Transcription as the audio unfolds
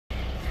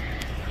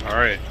All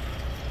right,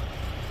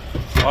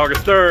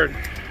 August 3rd.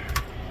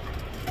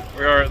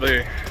 We are at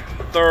the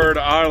 3rd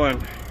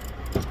island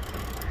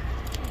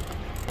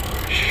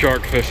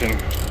shark fishing.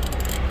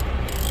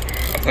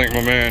 I think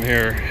my man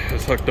here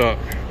is hooked up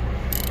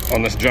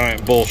on this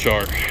giant bull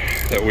shark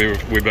that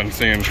we've been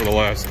seeing for the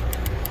last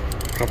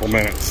couple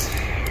minutes.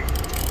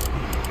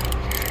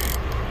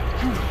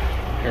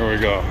 Here we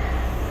go.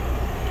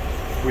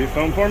 Will you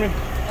film for me?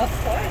 Of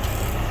course.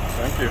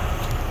 Thank you.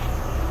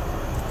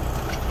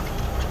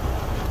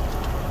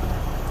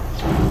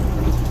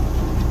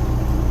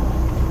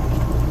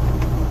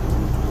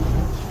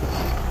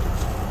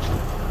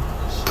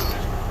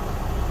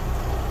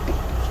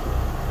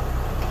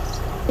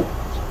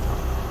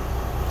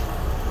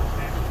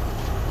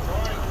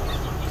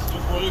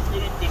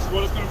 This is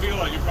what it's going to be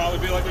like. You'll probably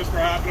be like this for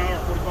half an hour,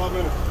 45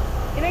 minutes.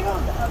 Can I go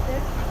up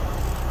there?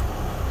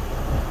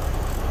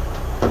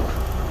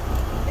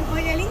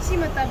 Pode ali em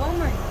cima, tá bom,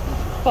 mãe?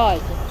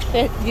 Pode.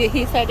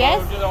 He said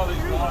yes? Get all these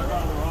guys out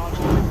of the rod.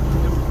 Get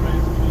some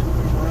space we need to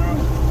move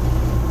around.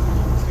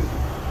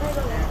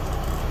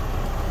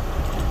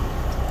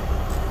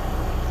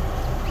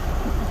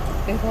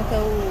 Pergunta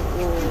o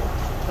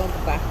dono do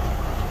barco.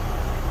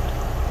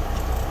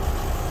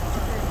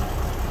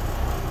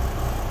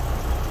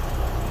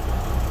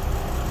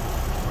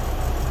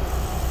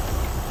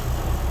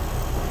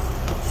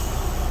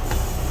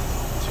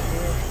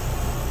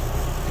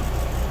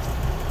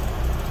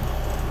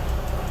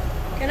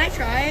 Can I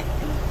try it?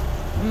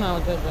 Não,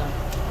 Jojo.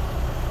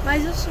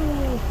 Mas eu sou...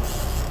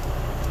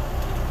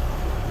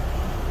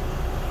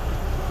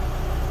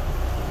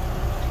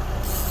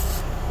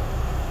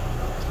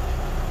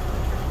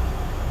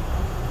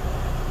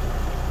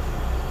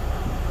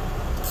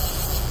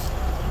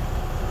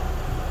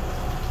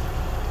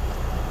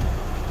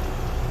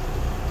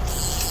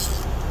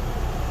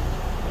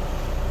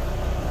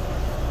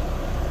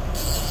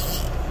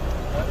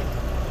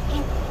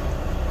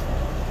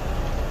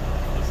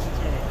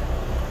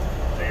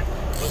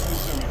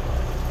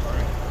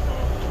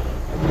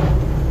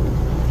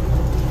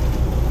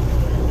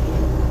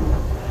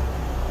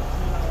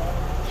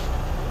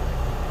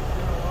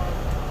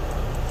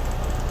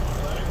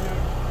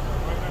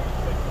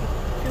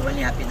 Filma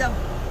ali rapidão.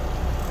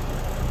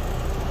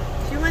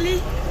 Filma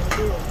ali.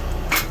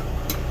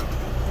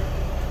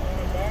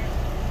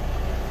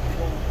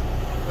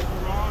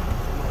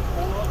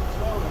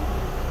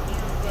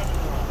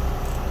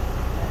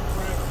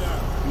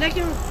 Onde é que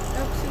eu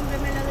consigo ver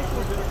melhor daqui?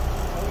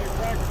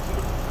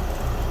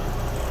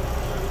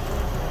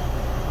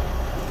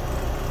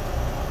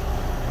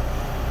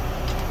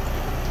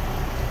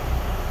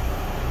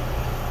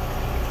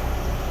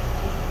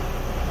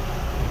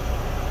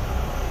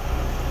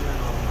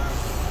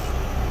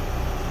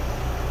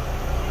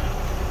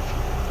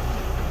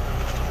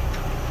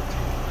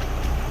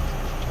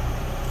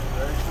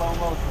 Slow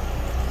motion.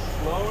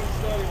 Slow and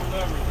steady with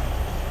everything.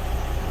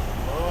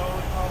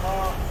 Slowly come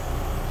up.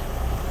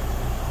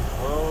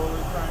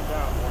 Slowly crank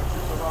down. Once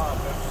you survive,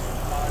 that's the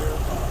entire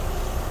time.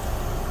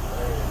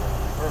 There you go.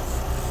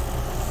 Perfect.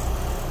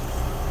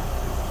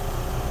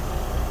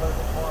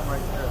 Perfect form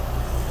right there.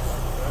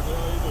 That's how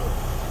you do it.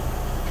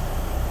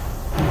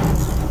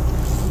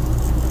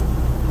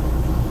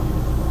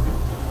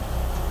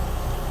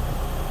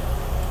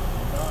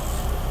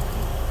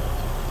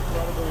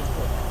 Incredibly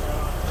important.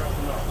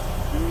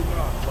 Do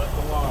not let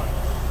the line,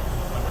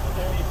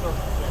 under any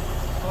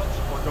circumstances, touch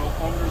or go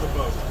under the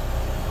boat.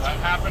 If that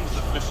happens,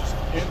 the fish is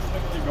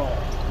instantly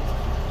gone.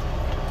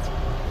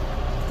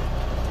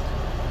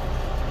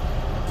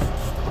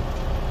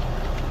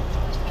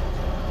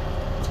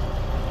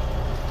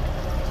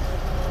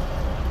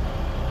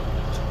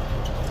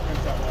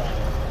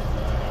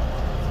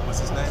 What's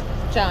his name?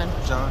 John.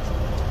 John.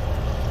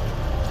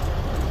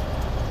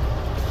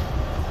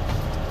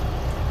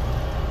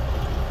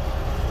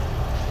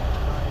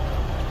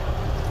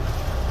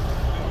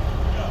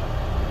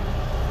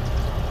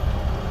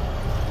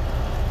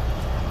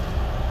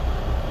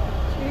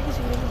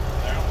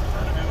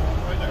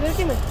 Segura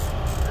aqui, mãe.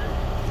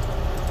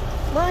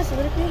 Mãe,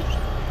 segura aqui.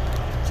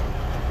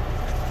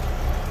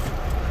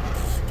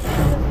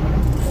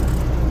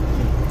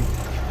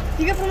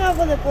 Liga pra minha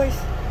avó depois.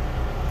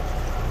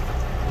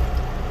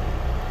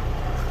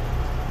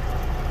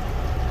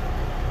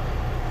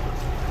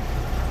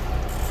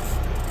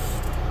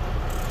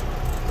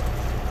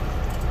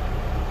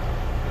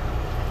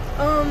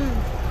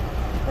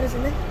 What is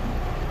it?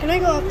 Can I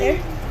go out there?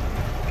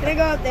 Can I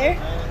go out there?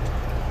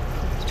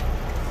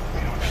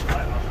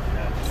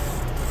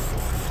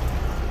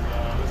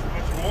 This is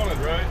what you wanted,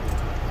 right?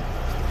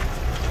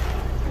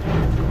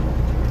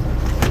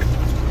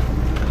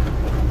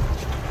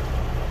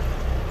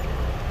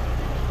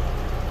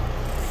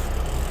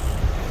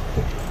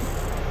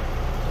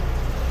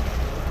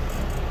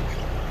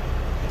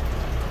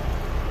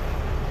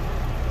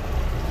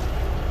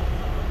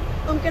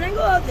 Can I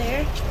go out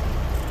there?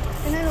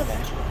 Can I go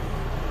there?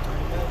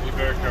 Be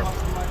very careful.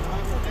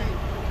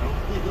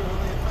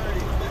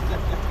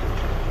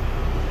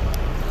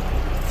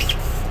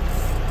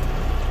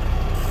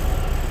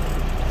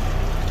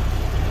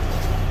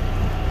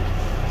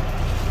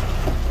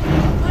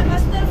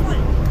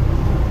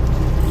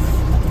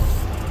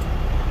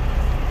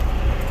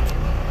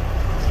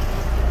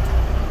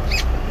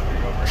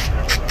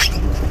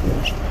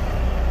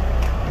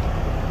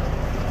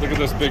 Look at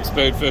this big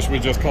spadefish we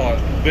just caught.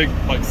 Big,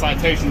 like,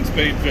 citation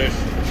spadefish.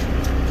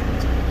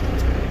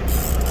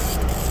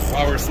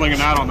 While we're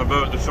slinging out on the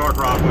boat, the shark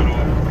rod went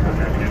off.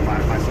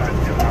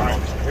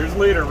 Here's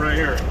leader right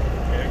here.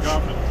 Okay,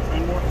 got it.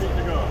 10 more feet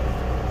to go.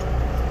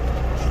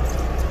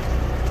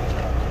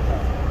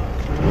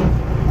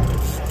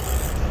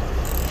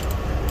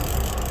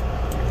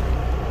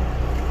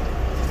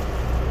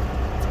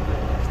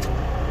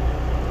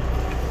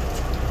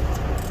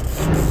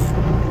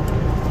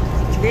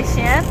 O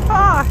bichinho é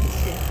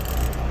forte.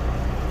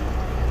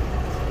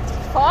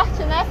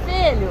 Forte, né,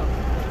 filho?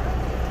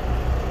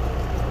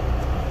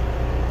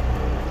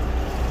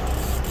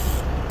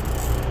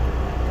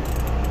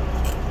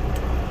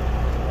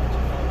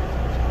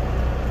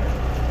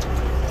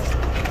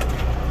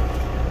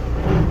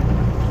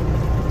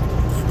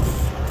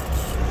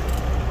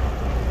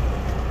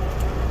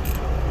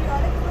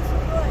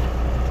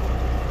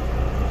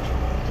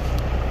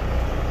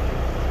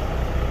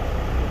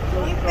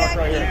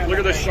 Right here. Look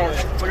at this shark.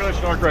 Look at this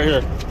shark right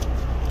here.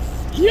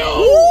 Yo!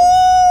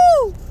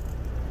 Woo!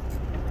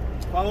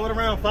 Follow it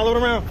around, follow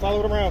it around,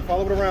 follow it around,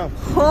 follow it around.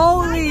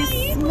 Holy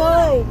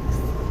smokes!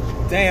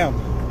 Damn.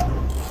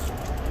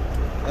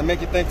 That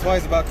make you think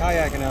twice about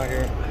kayaking out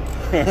here.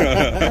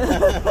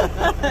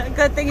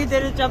 Good thing you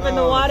didn't jump in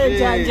the water,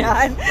 geez.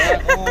 John.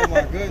 Oh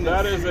my goodness.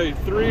 That is a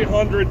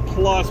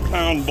 300+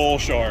 pound bull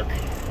shark.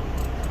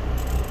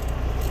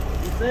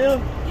 You see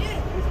him? Yeah.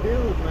 He's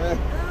huge, man.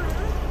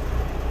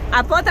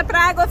 Aponta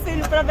pra água,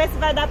 filho, pra ver se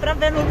vai dar pra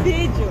ver no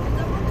vídeo. Oh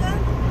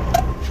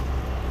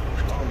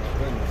my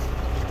goodness.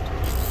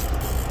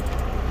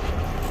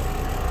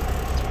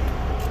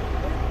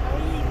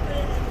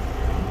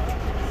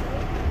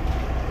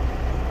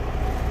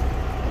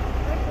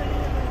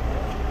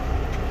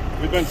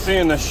 We've been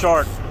seeing this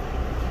shark.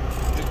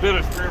 He's bit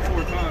us 3 or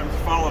 4 times.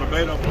 Followed a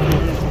bait up.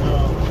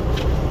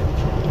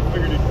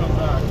 Figured he'd come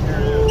back.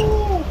 Here he is.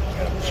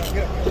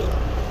 Get up.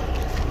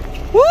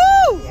 Woo!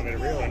 Want me to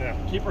reel it now?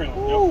 Keep reeling.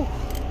 Woo!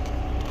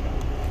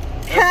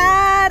 Yep.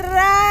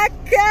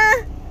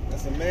 Caraca!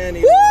 That's a man.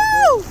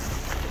 Woo!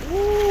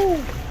 Woo!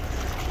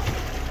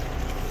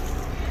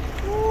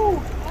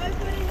 Woo!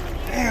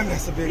 Damn,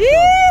 that's a big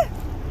Yeah.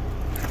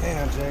 shark.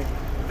 Damn, Jake.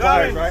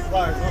 Pliers, right?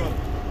 Pliers, hold on.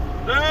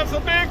 That's a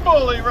big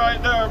bully right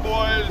there,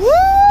 boys.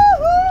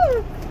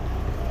 Woo!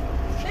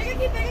 Pega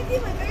aqui,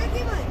 mãe. Pega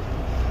aqui.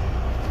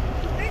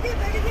 Pega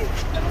aqui.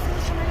 Pra você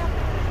não chamar não.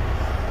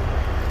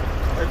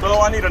 Hey,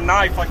 Bo, I need a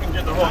knife. I can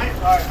get the hook.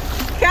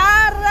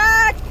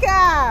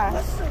 Caraca!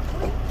 Nossa,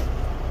 foi.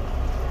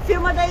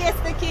 Filma daí esse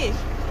daqui.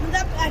 Não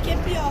dá, aqui é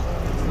pior.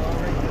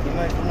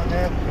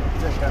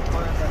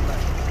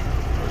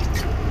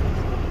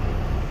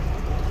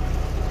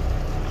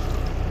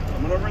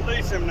 I'm gonna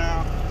release him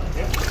now.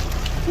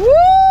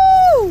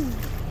 Woo!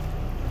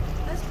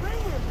 Let's bring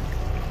him.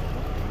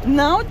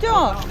 Não,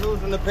 John.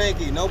 Losing the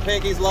pinky. No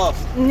pinkies lost.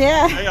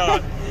 Yeah. Hey,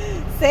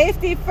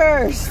 Safety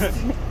first.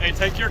 hey,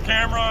 take your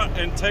camera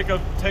and take a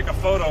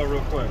photo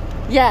real quick.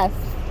 Yes.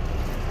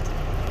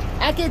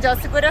 Aqui, John,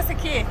 segura essa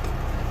aqui.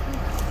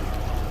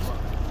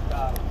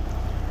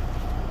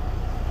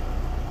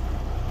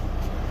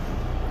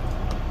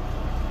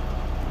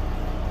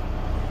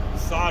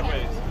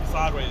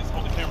 Sideways.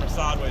 Hold the camera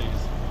sideways.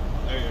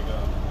 There you go.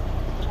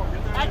 Come on,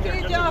 get down Aqui, here.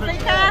 Get John, the vem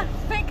picture. cá.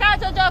 Vem cá,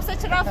 John, pra você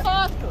tirar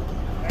foto.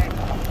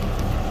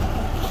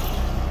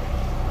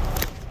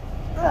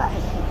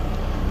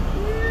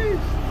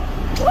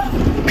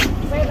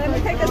 Wait, let me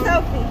take a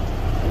selfie.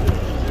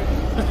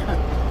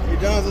 Your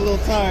John's a little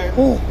tired.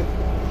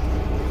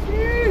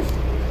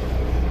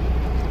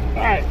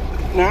 Alright,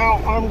 now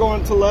I'm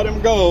going to let him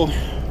go.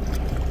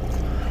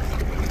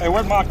 Hey,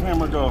 where'd my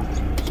camera go?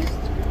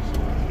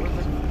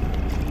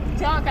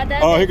 John, cadê?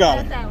 Oh, he got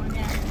it. That one,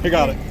 yeah. He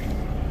got it.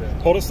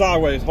 Hold it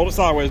sideways,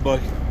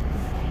 buddy.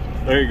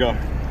 There you go.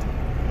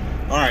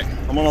 Alright,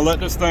 I'm gonna let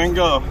this thing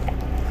go.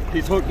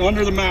 He's hooked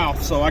under the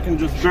mouth, so I can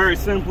just very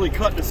simply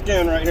cut the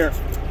skin right here.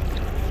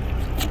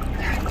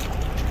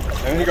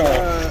 There you go.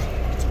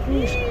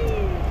 You did it.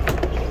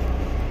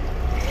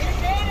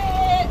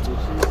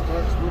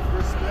 Starts with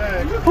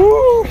respect.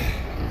 Woo!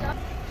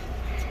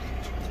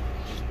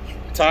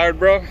 Tired,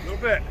 bro? A little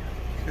bit.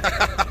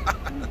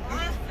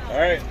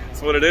 Alright,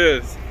 that's what it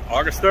is.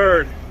 August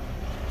 3rd.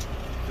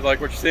 If you like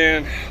what you're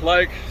seeing,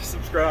 like,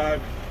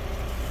 subscribe.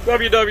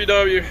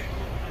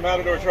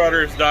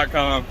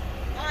 www.matadortrotters.com.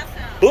 Awesome.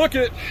 Look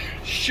at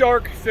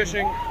shark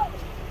fishing.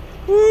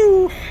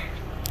 Woo!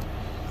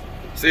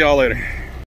 See y'all later.